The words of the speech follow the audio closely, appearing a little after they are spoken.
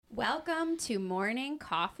Welcome to Morning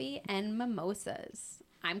Coffee and Mimosas.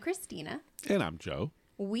 I'm Christina. And I'm Joe.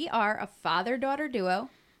 We are a father-daughter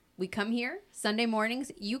duo. We come here Sunday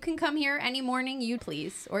mornings. You can come here any morning you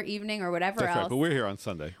please, or evening, or whatever That's else. right, but we're here on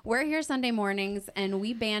Sunday. We're here Sunday mornings, and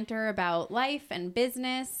we banter about life and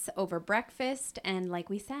business over breakfast and,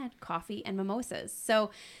 like we said, coffee and mimosas.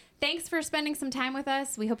 So thanks for spending some time with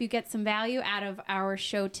us. We hope you get some value out of our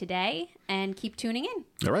show today, and keep tuning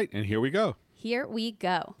in. All right, and here we go. Here we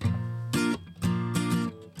go.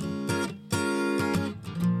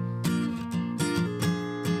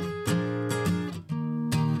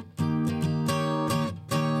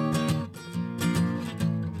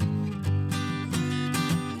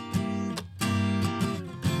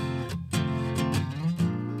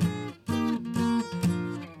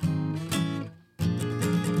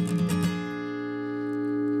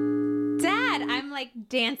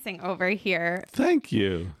 Dancing over here. Thank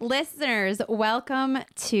you. Listeners, welcome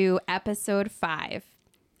to episode 5.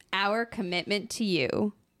 Our commitment to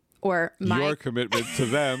you, or your commitment to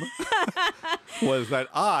them, was that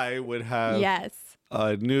I would have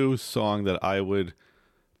a new song that I would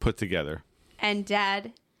put together. And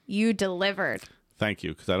Dad, you delivered. Thank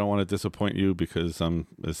you, because I don't want to disappoint you because I'm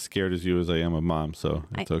as scared as you as I am of Mom, so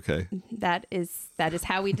it's okay. That is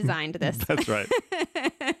how we designed this. That's right.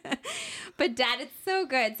 But Dad, it's so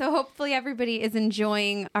good. So hopefully everybody is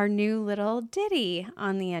enjoying our new little ditty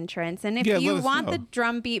on the entrance. And if you want the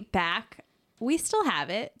drum beat back, we still have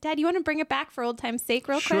it. Dad, you want to bring it back for old time's sake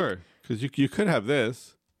real quick? Sure, because you could have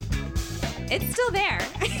this. It's still there.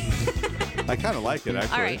 I kind of like it,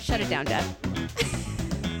 actually. All right, shut it down, Dad.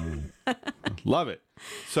 Love it.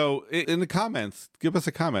 So in the comments, give us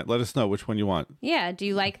a comment. Let us know which one you want. Yeah. Do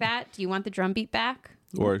you like that? Do you want the drum beat back?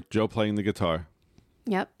 Or Joe playing the guitar.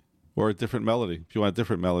 Yep. Or a different melody. If you want a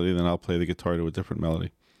different melody, then I'll play the guitar to a different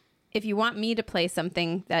melody. If you want me to play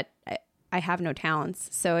something that I have no talents,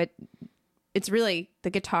 so it's really the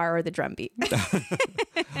guitar or the drum beat.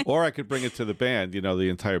 Or I could bring it to the band. You know, the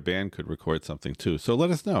entire band could record something too. So let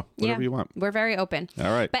us know. Whatever you want. We're very open. All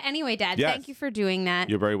right. But anyway, Dad, thank you for doing that.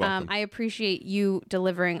 You're very welcome. I appreciate you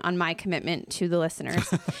delivering on my commitment to the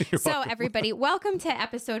listeners. So everybody, welcome to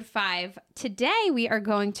episode 5. Today we are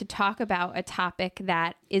going to talk about a topic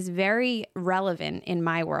that is very relevant in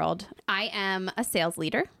my world. I am a sales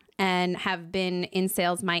leader and have been in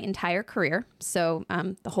sales my entire career. So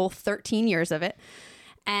the whole 13 years of it.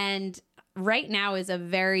 And right now is a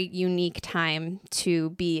very unique time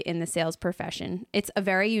to be in the sales profession. It's a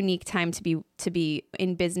very unique time to be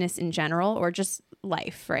in business in general, or just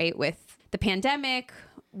life, right? With the pandemic,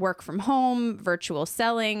 work from home, virtual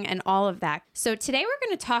selling, and all of that. So today we're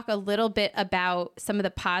going to talk a little bit about some of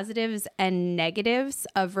the positives and negatives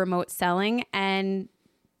of remote selling and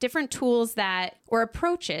different tools or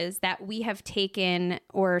approaches that we have taken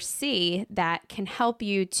or see that can help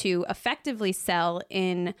you to effectively sell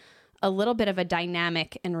in a little bit of a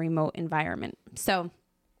dynamic and remote environment. So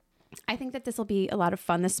I think that this will be a lot of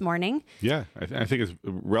fun this morning. Yeah, I think it's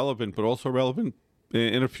relevant, but also relevant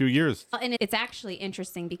in a few years. And it's actually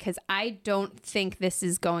interesting because I don't think this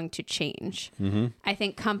is going to change. Mm-hmm. I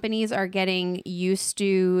think companies are getting used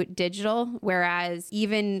to digital, whereas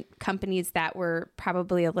even companies that were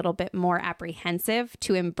probably a little bit more apprehensive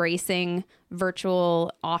to embracing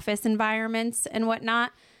virtual office environments and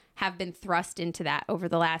whatnot have been thrust into that over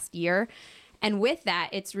the last year. And with that,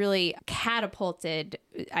 it's really catapulted,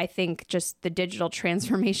 I think, just the digital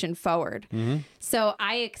transformation forward. Mm-hmm. So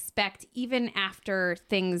I expect even after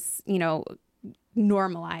things,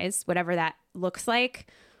 normalize, whatever that looks like,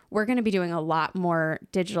 we're going to be doing a lot more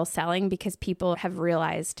digital selling because people have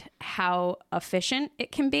realized how efficient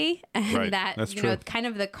it can be. And that's true. Kind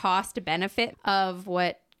of the cost benefit of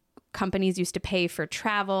what companies used to pay for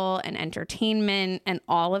travel and entertainment and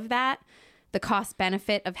all of that. The cost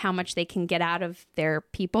benefit of how much they can get out of their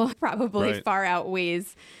people probably far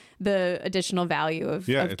outweighs the additional value of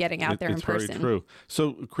getting out there in person. It's very true.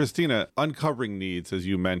 So, Christina, uncovering needs, as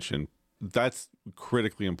you mentioned, that's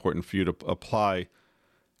critically important for you to apply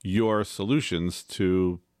your solutions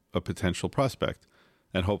to a potential prospect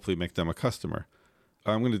and hopefully make them a customer.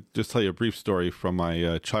 I'm going to just tell you a brief story from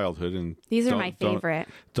my childhood. And these are my favorite.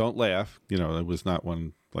 Don't laugh. It was not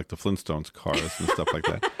one like the Flintstones cars and stuff like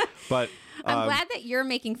that. But I'm glad that you're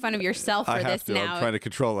making fun of yourself for this now. I'm trying to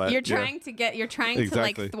control that. You're trying to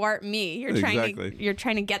like thwart me. You're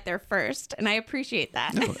trying to get there first, and I appreciate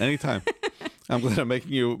that. No, anytime. I'm glad I'm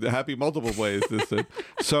making you happy multiple ways.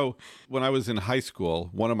 So when I was in high school,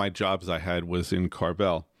 one of my jobs I had was in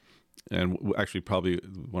Carvel, and actually probably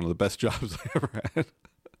one of the best jobs I ever had.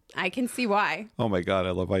 I can see why. Oh my God,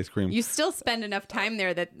 I love ice cream. You still spend enough time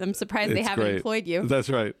there that I'm surprised they It's haven't great. employed you. That's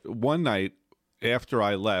right. One night after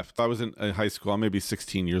I left, I was in high school, I'm maybe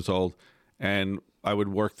 16 years old, and I would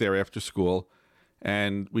work there after school,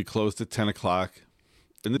 and we closed at 10 o'clock.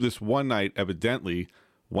 And this one night, evidently,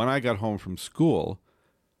 when I got home from school,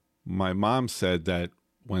 my mom said that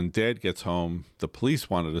when Dad gets home, the police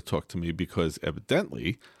wanted to talk to me because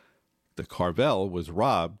evidently the Carvel was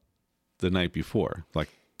robbed the night before, like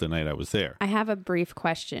the night I was there. I have a brief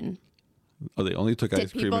question. Oh, they only took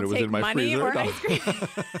ice cream and it was in my money freezer? or No. ice cream?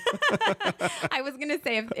 I was going to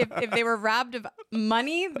say if they were robbed of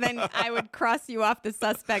money, then I would cross you off the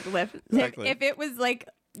suspect list. Exactly. If it was like,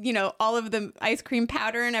 you know, all of the ice cream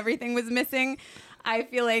powder and everything was missing, I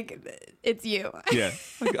feel like it's you. Yeah,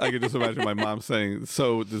 I can just imagine my mom saying,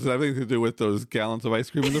 so does it have anything to do with those gallons of ice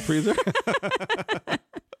cream in the freezer?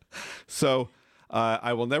 So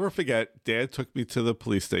I will never forget, Dad took me to the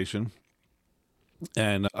police station,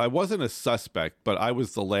 and I wasn't a suspect, but I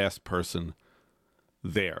was the last person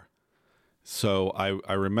there. So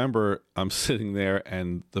I remember I'm sitting there,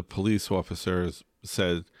 and the police officers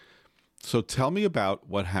said, so tell me about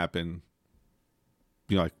what happened,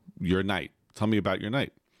 you know, like your night. Tell me about your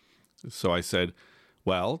night. So I said,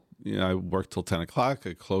 well, you know, I work till 10 o'clock.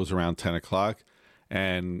 I close around 10 o'clock.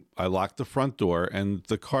 And I locked the front door. And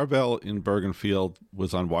the Carvel in Bergenfield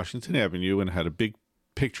was on Washington Avenue and had a big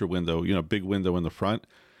picture window, you know, big window in the front.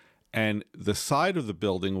 And the side of the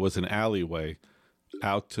building was an alleyway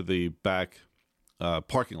out to the back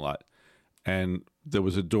parking lot. And there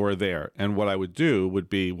was a door there. And what I would do would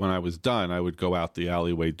be when I was done, I would go out the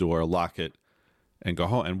alleyway door, lock it, and go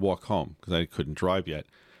home and walk home because I couldn't drive yet.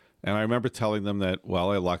 And I remember telling them that,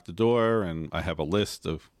 well, I locked the door and I have a list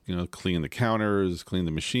of, you know, clean the counters, clean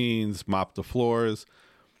the machines, mop the floors.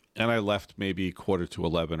 And I left maybe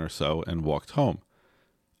 10:45 or so and walked home.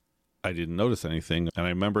 I didn't notice anything. And I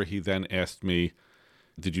remember he then asked me,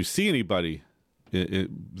 did you see anybody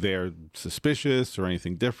there suspicious or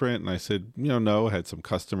anything different? And I said, you know, no, I had some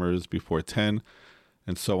customers before 10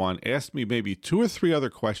 and so on. Asked me maybe 2 or 3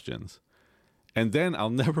 other questions. And then I'll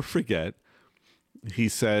never forget, he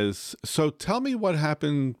says, so tell me what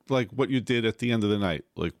happened, like what you did at the end of the night,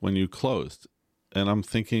 like when you closed. And I'm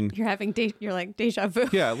thinking, You're like deja vu.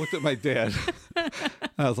 yeah, I looked at my dad.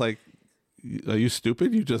 I was like, are you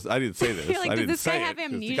stupid? I didn't say this. You're like, I does didn't this guy say have it,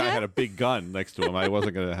 'cause amnesia? The guy had a big gun next to him. I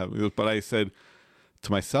wasn't going to have, but I said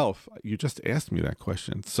to myself, you just asked me that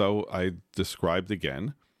question. So I described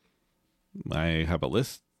again. I have a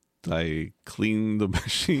list. I clean the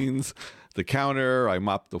machines, the counter, I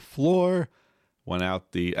mopped the floor, went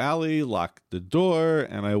out the alley, locked the door,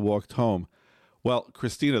 and I walked home. Well,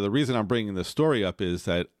 Christina, the reason I'm bringing this story up is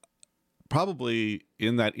that probably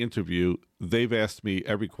in that interview, they've asked me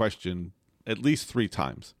every question at least 3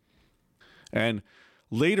 times. And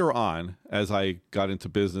later on, as I got into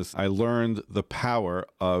business, I learned the power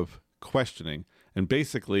of questioning, and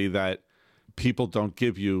basically that people don't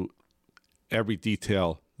give you every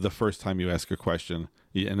detail the first time you ask a question,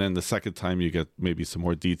 and then the second time you get maybe some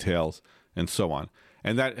more details and so on.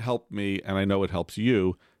 And that helped me, and I know it helps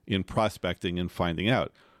you in prospecting and finding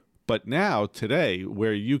out. But now, today,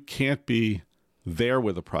 where you can't be there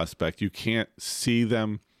with a prospect, you can't see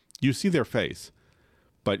them, you see their face,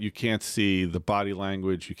 but you can't see the body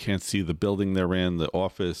language, you can't see the building they're in, the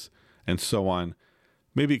office, and so on.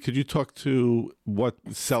 Maybe could you talk to what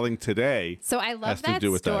selling today So I love has to that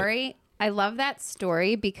do with story. that? I love that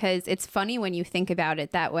story because it's funny when you think about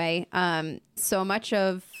it that way.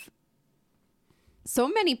 So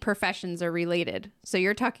many professions are related. So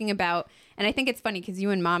you're talking about, and I think it's funny because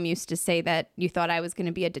you and Mom used to say that you thought I was going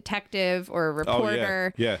to be a detective or a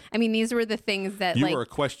reporter. yeah. I mean, these were the things that You were a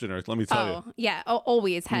questioner, let me tell you. Oh, yeah.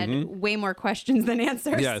 Always had way more questions than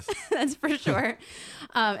answers. Yes. That's for sure.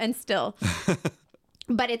 And still.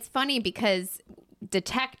 But it's funny because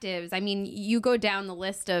detectives, I mean, you go down the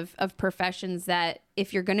list of professions that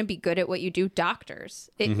if you're going to be good at what you do, doctors,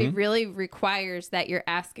 it really requires that you're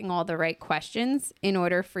asking all the right questions in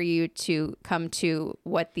order for you to come to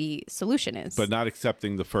what the solution is. But not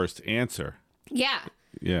accepting the first answer. Yeah.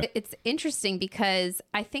 Yeah. It's interesting because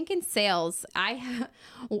I think in sales,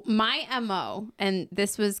 my MO, and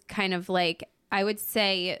this was kind of like, I would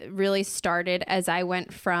say really started as I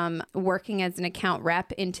went from working as an account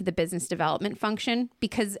rep into the business development function,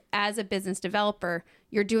 because as a business developer,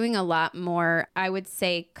 you're doing a lot more, I would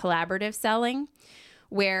say, collaborative selling,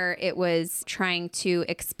 where it was trying to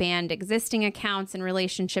expand existing accounts and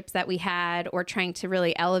relationships that we had, or trying to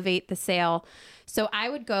really elevate the sale. So I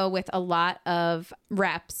would go with a lot of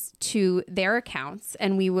reps to their accounts,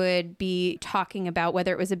 and we would be talking about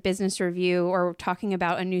whether it was a business review or talking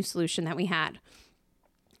about a new solution that we had.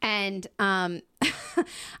 And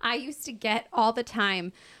I used to get all the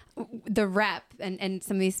time the rep, and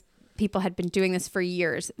some of these people had been doing this for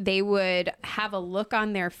years. They would have a look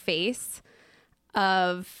on their face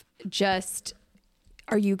of just,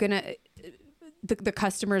 are you going to... The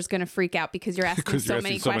customer is going to freak out because you're asking so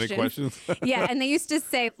many questions. Yeah. And they used to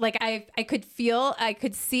say, like, I could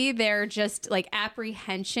see their just like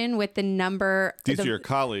apprehension with the number. These are your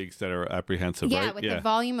colleagues that are apprehensive, right? With the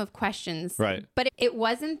volume of questions. Right. But it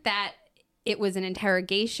wasn't that it was an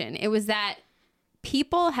interrogation. It was that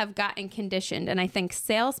people have gotten conditioned. And I think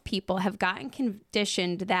salespeople have gotten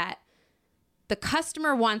conditioned that the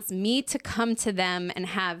customer wants me to come to them and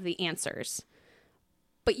have the answers.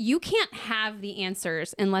 But you can't have the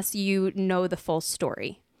answers unless you know the full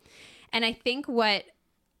story. And I think what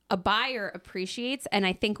a buyer appreciates, and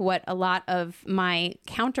I think what a lot of my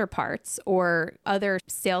counterparts or other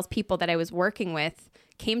salespeople that I was working with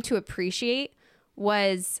came to appreciate,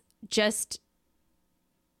 was just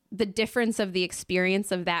the difference of the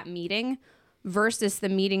experience of that meeting versus the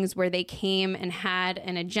meetings where they came and had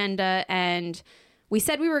an agenda and we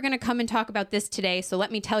said we were going to come and talk about this today, so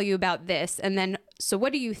let me tell you about this. And then, so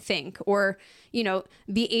what do you think? Or, you know,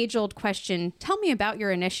 the age-old question, tell me about your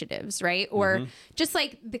initiatives, right? Or just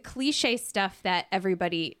like the cliche stuff that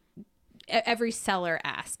every seller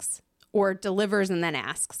asks or delivers and then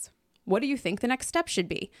asks, what do you think the next step should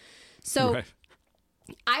be? So right.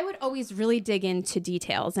 I would always really dig into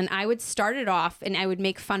details, and I would start it off and I would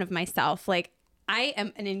make fun of myself. Like, I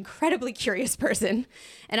am an incredibly curious person,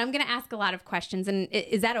 and I'm going to ask a lot of questions. And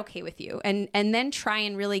is that okay with you? And then try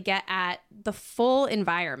and really get at the full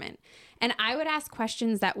environment. And I would ask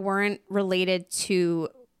questions that weren't related to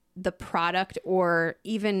the product or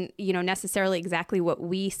even, you know, necessarily exactly what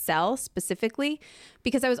we sell specifically,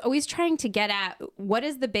 because I was always trying to get at what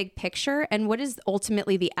is the big picture and what is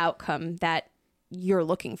ultimately the outcome that you're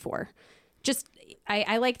looking for. Just,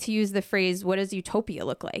 I like to use the phrase, what does utopia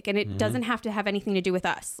look like? And it doesn't have to have anything to do with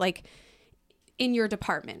us, like in your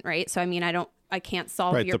department, right? So, I mean, I can't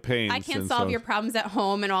solve right, your pains I can't solve your problems at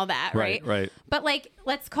home and all that, right? Right. But like,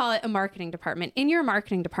 let's call it a marketing department. In your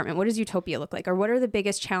marketing department, what does utopia look like? Or what are the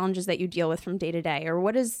biggest challenges that you deal with from day to day? Or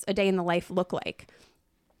what does a day in the life look like?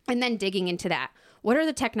 And then digging into that. What are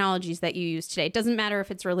the technologies that you use today? It doesn't matter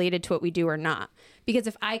if it's related to what we do or not. Because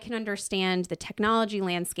if I can understand the technology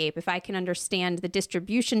landscape, if I can understand the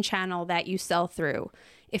distribution channel that you sell through,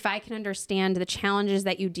 if I can understand the challenges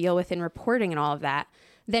that you deal with in reporting and all of that,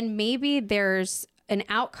 then maybe there's an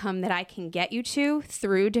outcome that I can get you to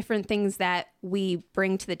through different things that we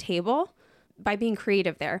bring to the table by being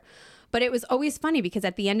creative there. But it was always funny because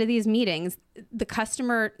at the end of these meetings, the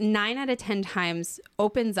customer 9 out of 10 times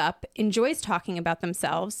opens up, enjoys talking about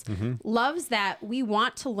themselves, loves that we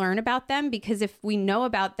want to learn about them, because if we know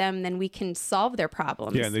about them, then we can solve their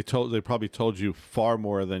problems. Yeah, and they probably told you far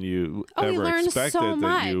more than you ever we learned expected. So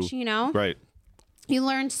much, you know? Right. You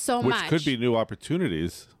learned so much. Which could be new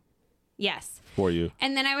opportunities. Yes. For you.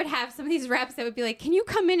 And then I would have some of these reps that would be like, can you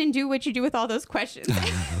come in and do what you do with all those questions?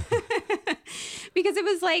 Because it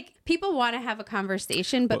was like, people want to have a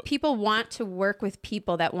conversation, but people want to work with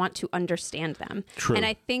people that want to understand them. True. And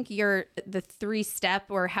I think the 3-step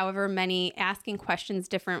or however many, asking questions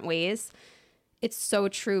different ways, it's so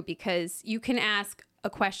true, because you can ask a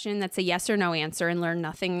question that's a yes or no answer and learn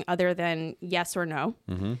nothing other than yes or no.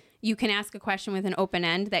 You can ask a question with an open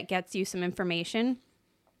end that gets you some information.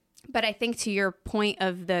 But I think to your point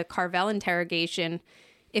of the Carvel interrogation,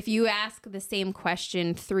 if you ask the same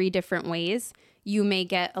question 3 different ways, you may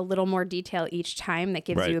get a little more detail each time that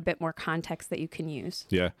gives you a bit more context that you can use.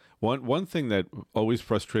 Yeah. One thing that always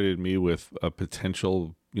frustrated me with a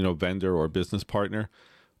potential, vendor or business partner,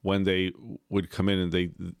 when they would come in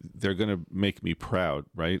and they're going to make me proud,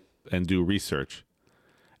 right? And do research.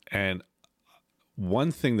 And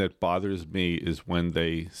one thing that bothers me is when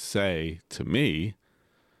they say to me,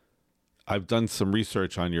 I've done some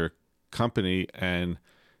research on your company and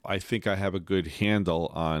I think I have a good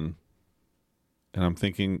handle on, and I'm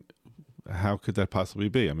thinking, how could that possibly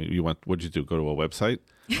be? I mean, what'd you do? Go to a website?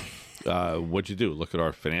 What'd you do? Look at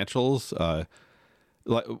our financials?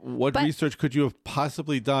 What research could you have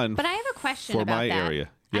possibly done? But I have a question for about my that. area.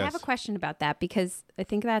 Yes. I have a question about that, because I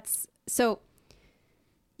think that's, so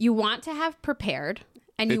you want to have prepared,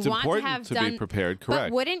 And you it's want to important have to done be prepared. But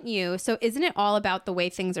Correct. wouldn't you? So isn't it all about the way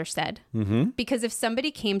things are said? Mm-hmm. Because if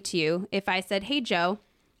somebody came to you, if I said, "Hey, Joe,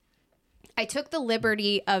 I took the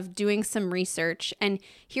liberty of doing some research, and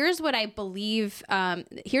here's what I believe.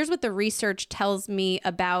 Here's what the research tells me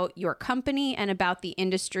about your company and about the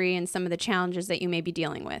industry and some of the challenges that you may be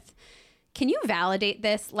dealing with. Can you validate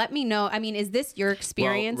this? Let me know. I mean, is this your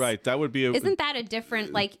experience?" Well, right. That would be Isn't that a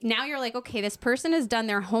different, like, now you're like, okay, this person has done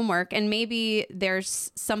their homework and maybe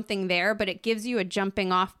there's something there, but it gives you a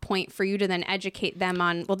jumping off point for you to then educate them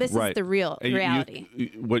on, well, this is the real And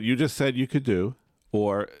reality. what you just said you could do,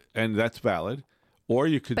 and that's valid, or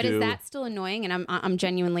you could But do. is that still annoying? And I'm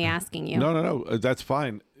genuinely asking you. No. That's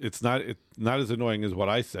fine. It's not as annoying as what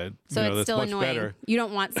I said. So it's that's still much annoying. better. You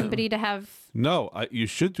don't want somebody to have. No, you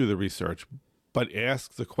should do the research, but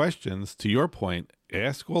ask the questions. To your point,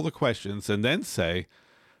 ask all the questions and then say,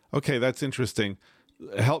 okay, that's interesting.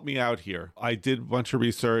 Help me out here. I did a bunch of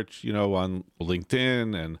research, on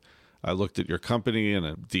LinkedIn, and I looked at your company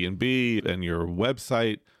and D&B and your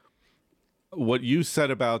website. What you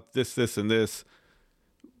said about this, and this,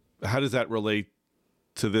 how does that relate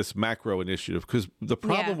to this macro initiative? Because the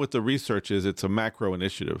problem with the research is it's a macro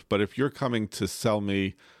initiative. But if you're coming to sell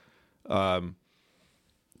me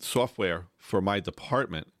software for my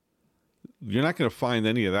department, you're not going to find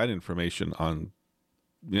any of that information on,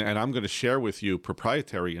 and I'm going to share with you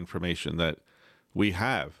proprietary information that we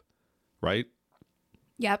have, right?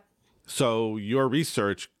 Yep. So your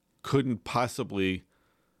research couldn't possibly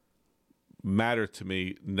matter to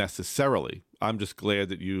me necessarily. I'm just glad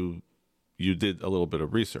that you did a little bit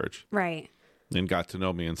of research. Right. And got to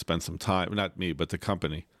know me and spend some time, not me, but the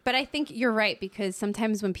company. But I think you're right, because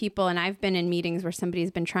sometimes when people, and I've been in meetings where somebody's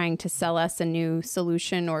been trying to sell us a new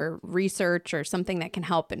solution or research or something that can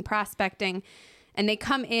help in prospecting, and they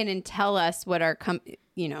come in and tell us what our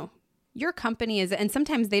your company is, and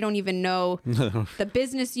sometimes they don't even know the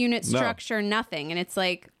business unit structure, nothing. And it's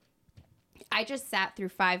like, I just sat through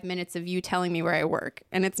 5 minutes of you telling me where I work,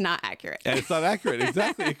 and it's not accurate. And it's not accurate.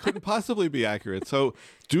 Exactly. It couldn't possibly be accurate. So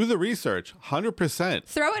do the research, 100%.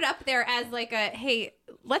 Throw it up there as like a, hey,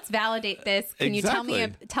 let's validate this. Can you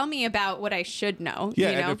tell me about what I should know? Yeah,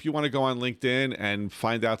 and if you want to go on LinkedIn and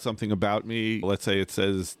find out something about me, let's say it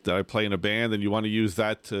says that I play in a band, and you want to use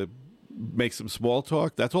that to make some small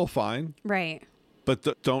talk, that's all fine. Right.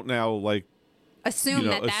 But don't now assume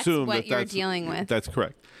that's what you're dealing with. That's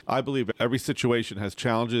correct. I believe every situation has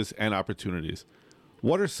challenges and opportunities.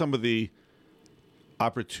 What are some of the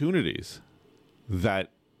opportunities that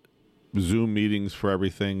Zoom meetings for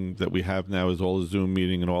everything that we have now is all a Zoom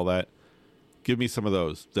meeting and all that? Give me some of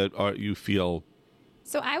those that you feel.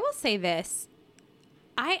 So I will say this.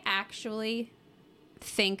 I actually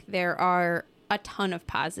think there are a ton of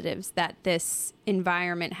positives that this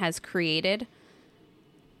environment has created.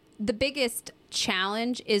 The biggest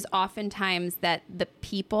challenge is oftentimes that the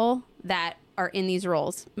people that are in these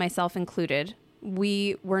roles, myself included,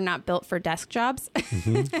 we were not built for desk jobs.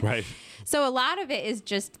 Mm-hmm. Right. So a lot of it is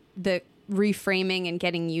just the reframing and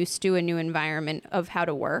getting used to a new environment of how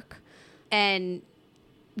to work and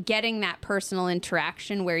getting that personal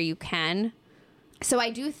interaction where you can. So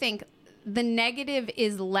I do think the negative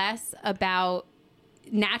is less about,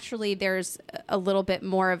 naturally there's a little bit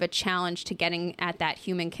more of a challenge to getting at that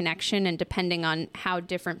human connection, and depending on how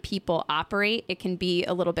different people operate, it can be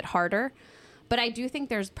a little bit harder. But I do think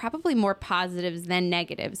there's probably more positives than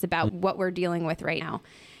negatives about what we're dealing with right now.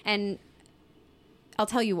 And I'll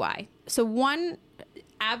tell you why. So one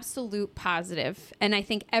absolute positive, and I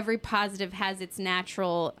think every positive has its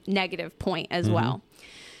natural negative point as well.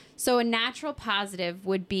 So a natural positive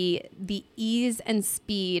would be the ease and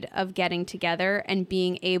speed of getting together and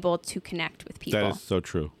being able to connect with people. That is so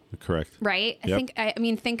true. Correct. Right?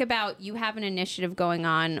 Yep. Think about, you have an initiative going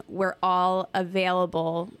on. We're all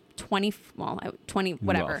available 20,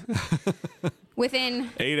 whatever. Well. Within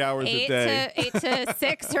 8 hours a day. 8 to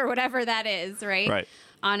 6 or whatever that is, right? Right.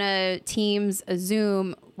 On a Teams, a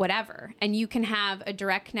Zoom, whatever. And you can have a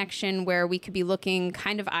direct connection where we could be looking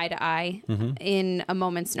kind of eye to eye in a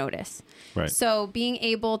moment's notice. Right. So being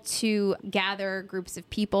able to gather groups of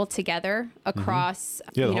people together across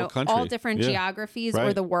the whole country. all different geographies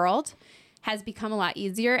or the world has become a lot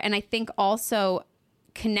easier. And I think also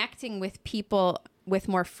connecting with people with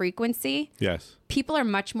more frequency. Yes. People are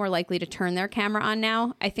much more likely to turn their camera on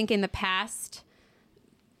now. I think in the past,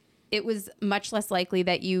 it was much less likely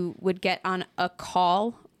that you would get on a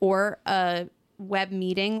call or a web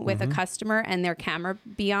meeting with a customer and their camera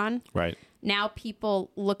be on. Right. Now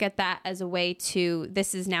people look at that as a way to,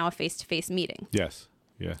 this is now a face-to-face meeting. Yes.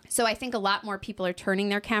 Yeah. So I think a lot more people are turning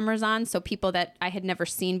their cameras on. So people that I had never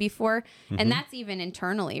seen before. And that's even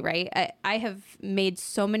internally, right? I have made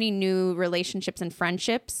so many new relationships and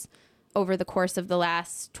friendships over the course of the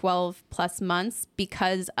last 12 plus months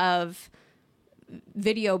because of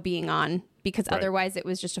video being on, because otherwise it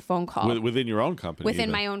was just a phone call. Within your own company.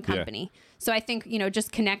 Within my own company. So I think,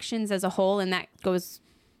 just connections as a whole, and that goes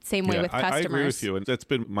same way with customers. I agree with you. And that's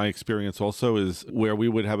been my experience also, is where we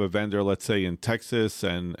would have a vendor, let's say in Texas,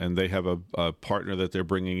 and they have a partner that they're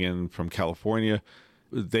bringing in from California.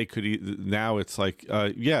 They could, now it's like,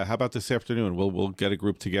 how about this afternoon? We'll get a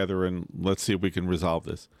group together and let's see if we can resolve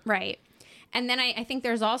this. Right. And then I think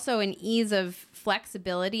there's also an ease of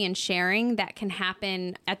flexibility and sharing that can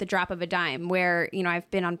happen at the drop of a dime, where,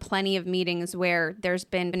 I've been on plenty of meetings where there's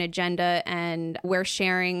been an agenda and we're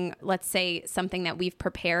sharing, let's say, something that we've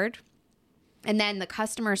prepared. And then the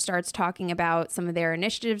customer starts talking about some of their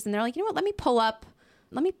initiatives and they're like, you know what, let me pull up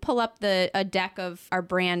a deck of our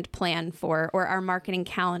brand plan or our marketing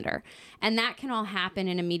calendar. And that can all happen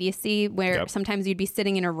in immediacy, where sometimes you'd be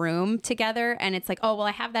sitting in a room together and it's like, oh, well,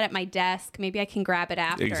 I have that at my desk. Maybe I can grab it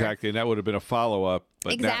after. Exactly. And that would have been a follow-up.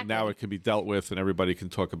 But now it can be dealt with and everybody can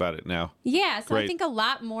talk about it now. Yeah. So I think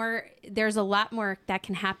there's a lot more that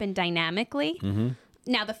can happen dynamically. Mm-hmm.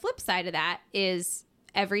 Now, the flip side of that is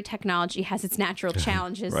every technology has its natural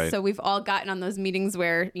challenges. Right. So we've all gotten on those meetings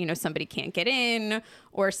where, somebody can't get in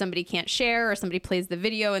or somebody can't share or somebody plays the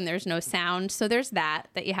video and there's no sound. So there's that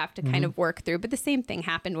you have to kind of work through. But the same thing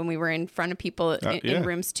happened when we were in front of people in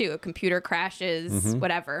rooms too. A computer crashes,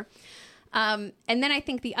 whatever. And then I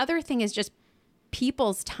think the other thing is just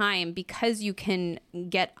people's time, because you can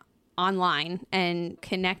get online and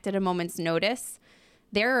connect at a moment's notice.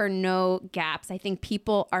 There are no gaps. I think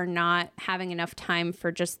people are not having enough time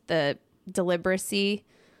for just the deliberacy.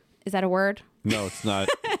 Is that a word? No, it's not.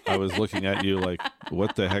 I was looking at you like,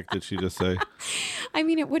 what the heck did she just say? I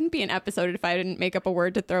mean, it wouldn't be an episode if I didn't make up a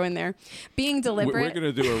word to throw in there. Being deliberate. We're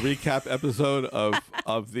going to do a recap episode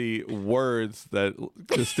of the words that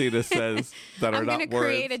Christina says that are not words. I'm going to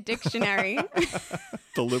create a dictionary.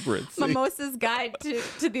 Deliberate. Mimosa's Guide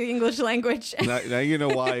to the English Language. Now you know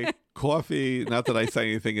why coffee, not that I say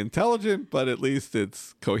anything intelligent, but at least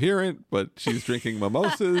it's coherent, but she's drinking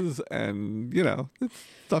mimosas and,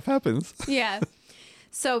 stuff happens. Yeah.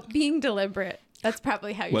 So being deliberate, that's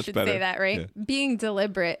probably how you should say that, right? Yeah. Being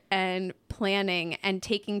deliberate and planning and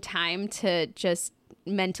taking time to just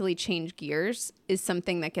mentally change gears is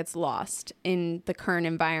something that gets lost in the current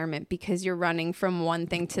environment, because you're running from one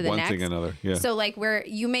thing to the next. One thing another, yeah. So like where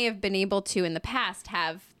you may have been able to in the past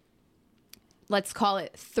have, let's call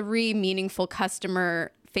it 3 meaningful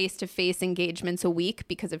customer face-to-face engagements a week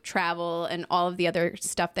because of travel and all of the other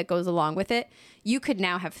stuff that goes along with it. You could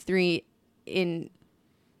now have 3 in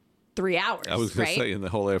 3 hours. I was going to say in the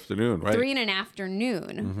whole afternoon, right? 3 in an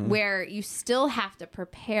afternoon, where you still have to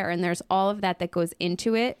prepare, and there's all of that goes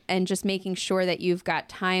into it, and just making sure that you've got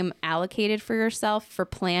time allocated for yourself for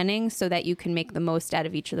planning so that you can make the most out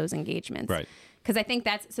of each of those engagements. Right. Because I think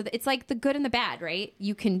it's like the good and the bad, right?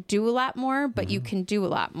 You can do a lot more, but you can do a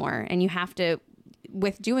lot more, and you have to,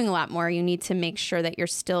 with doing a lot more, you need to make sure that you're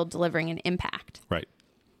still delivering an impact. Right.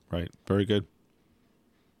 Very good.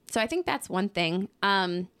 So I think that's one thing.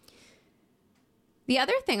 The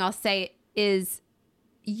other thing I'll say is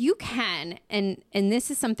you can, and this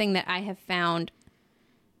is something that I have found,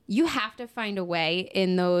 you have to find a way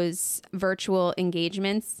in those virtual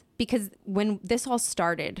engagements, because when this all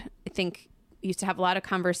started, I think we used to have a lot of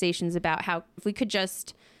conversations about how if we could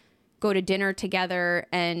just go to dinner together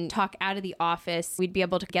and talk out of the office, we'd be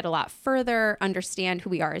able to get a lot further, understand who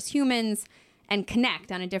we are as humans, and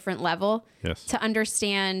connect on a different level. Yes. To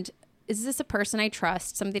understand, is this a person I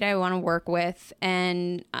trust, somebody I want to work with,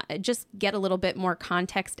 and just get a little bit more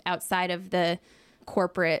context outside of the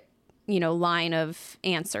corporate, line of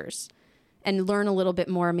answers, and learn a little bit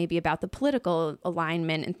more maybe about the political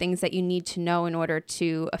alignment and things that you need to know in order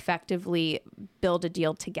to effectively build a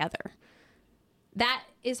deal together. That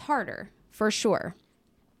is harder, for sure.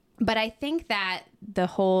 But I think that the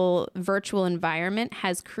whole virtual environment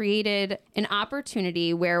has created an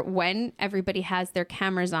opportunity where when everybody has their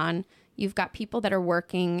cameras on, you've got people that are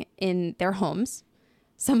working in their homes.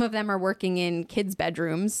 Some of them are working in kids'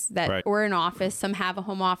 bedrooms or an office. Some have a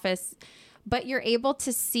home office. But you're able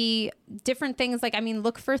to see different things.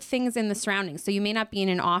 Look for things in the surroundings. So you may not be in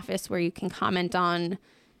an office where you can comment on,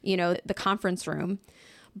 the conference room,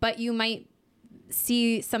 but you might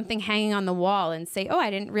see something hanging on the wall and say, oh,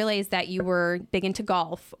 I didn't realize that you were big into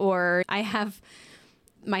golf. Or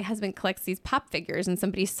my husband collects these pop figures and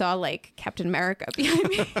somebody saw Captain America behind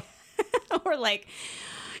me. Or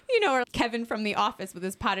or Kevin from The Office with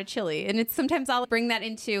his pot of chili. And it's sometimes I'll bring that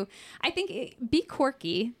into, I think, be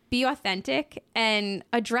quirky, be authentic, and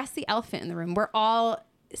address the elephant in the room. We're all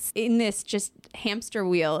in this just hamster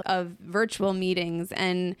wheel of virtual meetings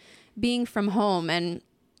and being from home. And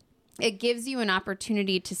it gives you an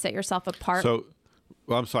opportunity to set yourself apart. So,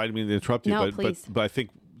 well, I'm sorry, I didn't mean to interrupt you, No, but I think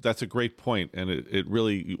that's a great point. And it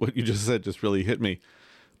really, what you just said just really hit me,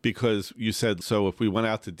 because you said, so if we went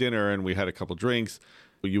out to dinner and we had a couple drinks,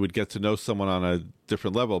 you would get to know someone on a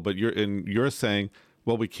different level. But you're saying,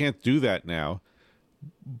 well, we can't do that now,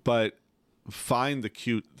 but find the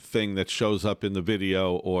cute thing that shows up in the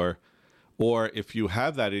video, or if you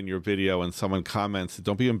have that in your video and someone comments,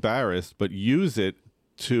 don't be embarrassed, but use it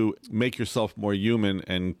to make yourself more human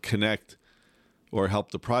and connect, or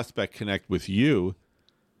help the prospect connect with you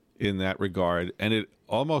in that regard. And it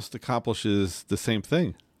almost accomplishes the same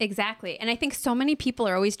thing. Exactly. And I think so many people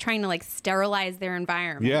are always trying to like sterilize their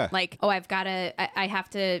environment. Yeah. Like, oh, I have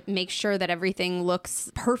to make sure that everything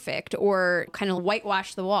looks perfect, or kind of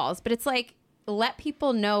whitewash the walls. But it's like, let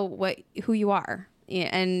people know who you are. Yeah,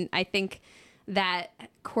 and I think that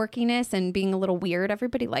quirkiness and being a little weird,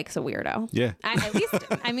 everybody likes a weirdo. Yeah. At least,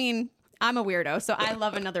 I mean, I'm a weirdo, so I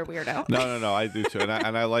love another weirdo. No, I do too. And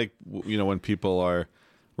I like, when people are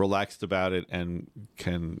relaxed about it and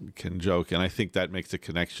can joke, and I think that makes a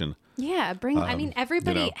connection. Yeah, I mean,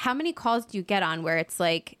 everybody, how many calls do you get on where it's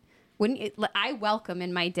like, I welcome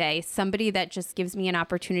in my day somebody that just gives me an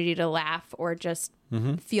opportunity to laugh or just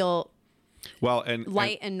feel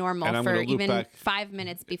light and normal for even 5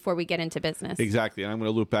 minutes before we get into business. Exactly. And I'm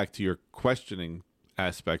going to loop back to your questioning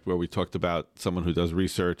aspect where we talked about someone who does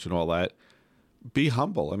research and all that. Be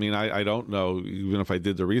humble. I mean, I don't know, even if I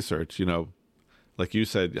did the research, like you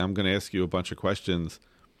said, I'm going to ask you a bunch of questions.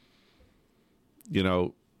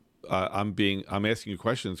 I'm asking you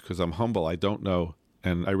questions because I'm humble. I don't know,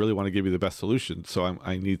 and I really want to give you the best solution. So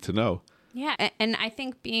I need to know. Yeah. And I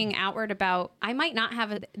think being outward about, I might not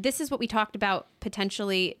have this is what we talked about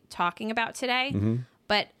potentially talking about today,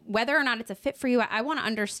 but whether or not it's a fit for you, I want to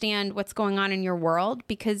understand what's going on in your world,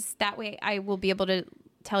 because that way I will be able to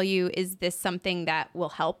tell you, is this something that will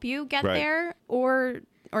help you get there or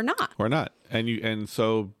not? Or not. And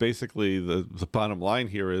so basically the bottom line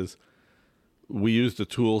here is we use the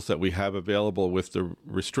tools that we have available with the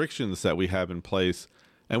restrictions that we have in place,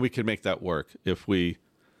 and we can make that work if we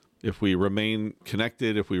remain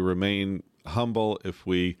connected, if we remain humble, if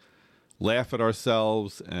we laugh at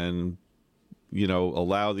ourselves and,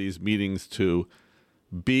 allow these meetings to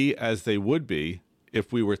be as they would be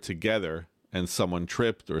if we were together and someone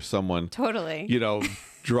tripped or someone totally,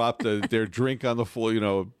 dropped their drink on the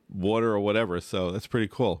floor, water or whatever. So that's pretty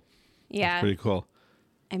cool. Yeah. That's pretty cool.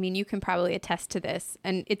 I mean, you can probably attest to this,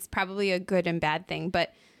 and it's probably a good and bad thing,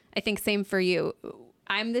 but I think same for you.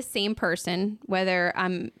 I'm the same person, whether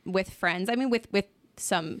I'm with friends. I mean, with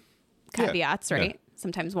some caveats, right? Yeah.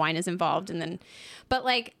 Sometimes wine is involved, but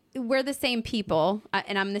like, we're the same people,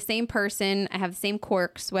 and I'm the same person. I have the same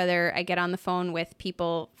quirks, whether I get on the phone with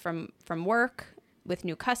people from work, with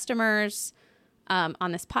new customers,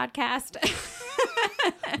 on this podcast.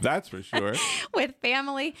 That's for sure. With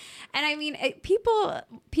family. And I mean,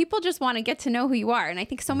 people just want to get to know who you are. And I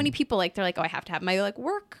think so many people, they're like, oh, I have to have my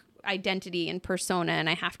work identity and persona, and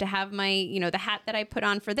I have to have my, the hat that I put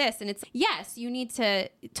on for this. And it's, yes, you need to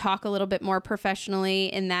talk a little bit more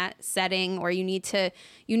professionally in that setting, or you need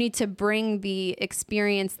to bring the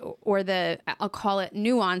experience or I'll call it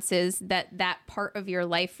nuances that part of your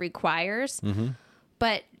life requires.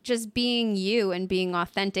 But just being you and being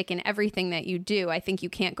authentic in everything that you do, I think you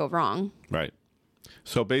can't go wrong. Right.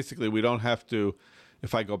 So basically, we don't have to,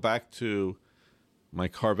 if I go back to my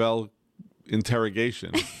Carvel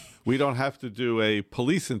interrogation, we don't have to do a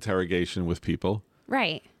police interrogation with people.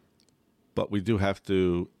 Right. But we do have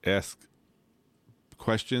to ask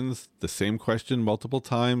questions, the same question multiple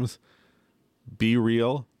times. Be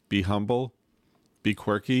real, be humble, be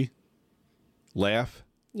quirky, laugh.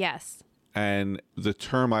 Yes. And the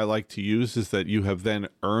term I like to use is that you have then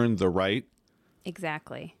earned the right.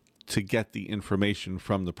 Exactly. To get the information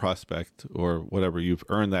from the prospect or whatever. You've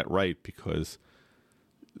earned that right because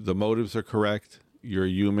the motives are correct. You're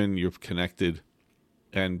human, you've connected,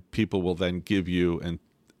 and people will then give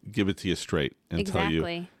it to you straight and tell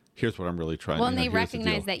you, here's what I'm really trying to do. Well, and they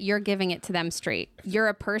recognize that you're giving it to them straight. You're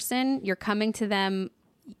a person, you're coming to them,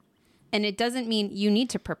 and it doesn't mean you need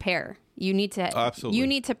to prepare. You need to Absolutely. You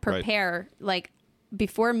need to prepare. Right.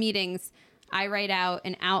 Before meetings, I write out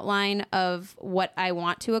an outline of what I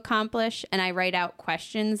want to accomplish, and I write out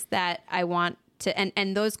questions that I want to,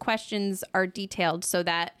 and those questions are detailed so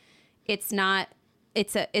that it's not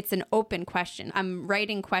it's an open question. I'm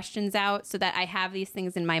writing questions out so that I have these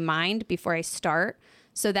things in my mind before I start,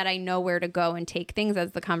 so that I know where to go and take things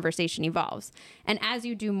as the conversation evolves. And as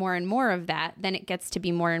you do more and more of that, then it gets to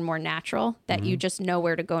be more and more natural that you just know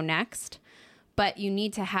where to go next. But you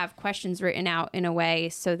need to have questions written out in a way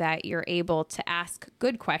so that you're able to ask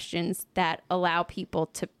good questions that allow people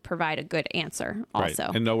to provide a good answer also.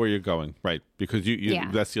 Right. And know where you're going. Right. Because Yeah.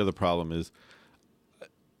 that's the other problem is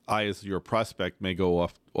I, as your prospect, may go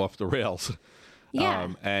off the rails. Yeah.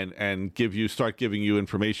 And start giving you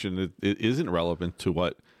information that it isn't relevant to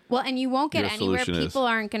what. Well, and you won't get your anywhere. solution is. People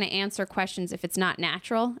aren't going to answer questions if it's not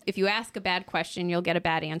natural. If you ask a bad question, you'll get a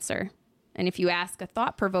bad answer. And if you ask a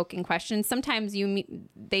thought-provoking question, sometimes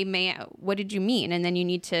they may, what did you mean? And then you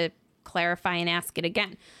need to clarify and ask it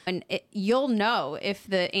again. And you'll know if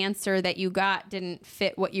the answer that you got didn't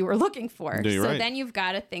fit what you were looking for. No, you're so right. then you've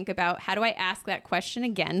got to think about, how do I ask that question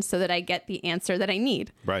again so that I get the answer that I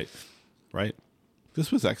need? Right. Right.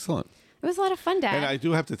 This was excellent. It was a lot of fun, Dad. And I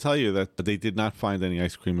do have to tell you that they did not find any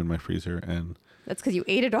ice cream in my freezer. And That's because you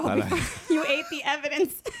ate it all before. You ate the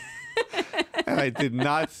evidence. and I did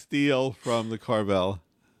not steal from the Carvel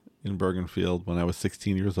in Bergenfield when I was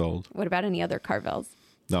 16 years old. What about any other Carvels?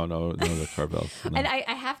 No, the Carvels. No. And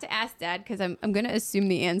I have to ask, Dad, because I'm going to assume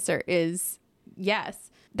the answer is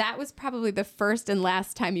yes. That was probably the first and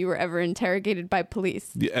last time you were ever interrogated by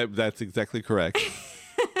police. Yeah, that's exactly correct.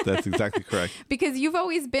 That's exactly correct. Because you've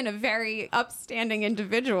always been a very upstanding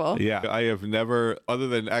individual. Yeah, I have never, other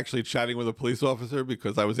than actually chatting with a police officer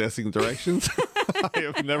because I was asking directions, I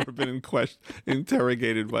have never been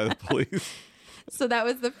interrogated by the police. So that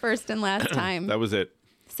was the first and last time. That was it.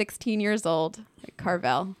 16 years old at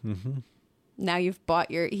Carvel. Mm-hmm. Now you've bought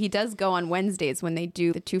he does go on Wednesdays when they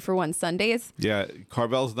do the 2-for-1 Sundays. Yeah,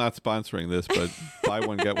 Carvel's not sponsoring this, but buy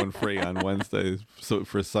one, get one free on Wednesdays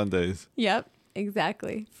for Sundays. Yep,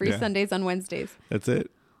 exactly. Free Sundays on Wednesdays. That's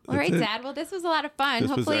it. All right, Dad. Well, this was a lot of fun.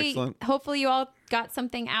 This was excellent. Hopefully you all got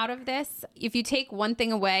something out of this. If you take one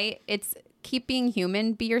thing away, it's keep being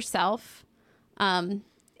human, be yourself.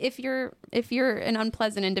 If you're an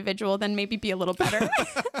unpleasant individual, then maybe be a little better.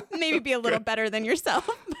 Maybe be a little better than yourself.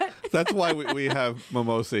 But That's why we have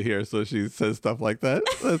Mimosa here, so she says stuff like that.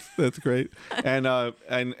 That's great.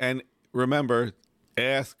 And remember,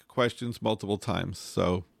 ask questions multiple times.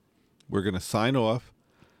 So we're going to sign off.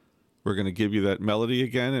 We're going to give you that melody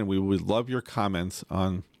again, and we would love your comments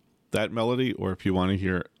on that melody, or if you want to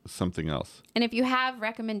hear something else. And if you have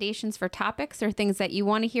recommendations for topics or things that you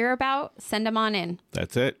want to hear about, send them on in.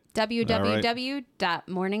 That's it.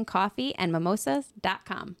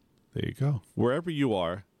 www.morningcoffeeandmimosas.com. There you go. Wherever you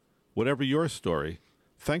are, whatever your story,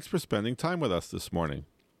 thanks for spending time with us this morning.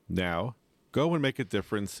 Now, go and make a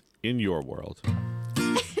difference in your world.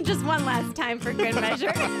 Just one last time for good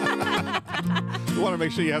measure. You want to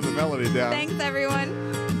make sure you have the melody down. Thanks,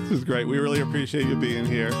 everyone. This is great. We really appreciate you being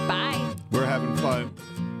here. Bye. We're having fun.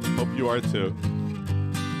 Hope you are too.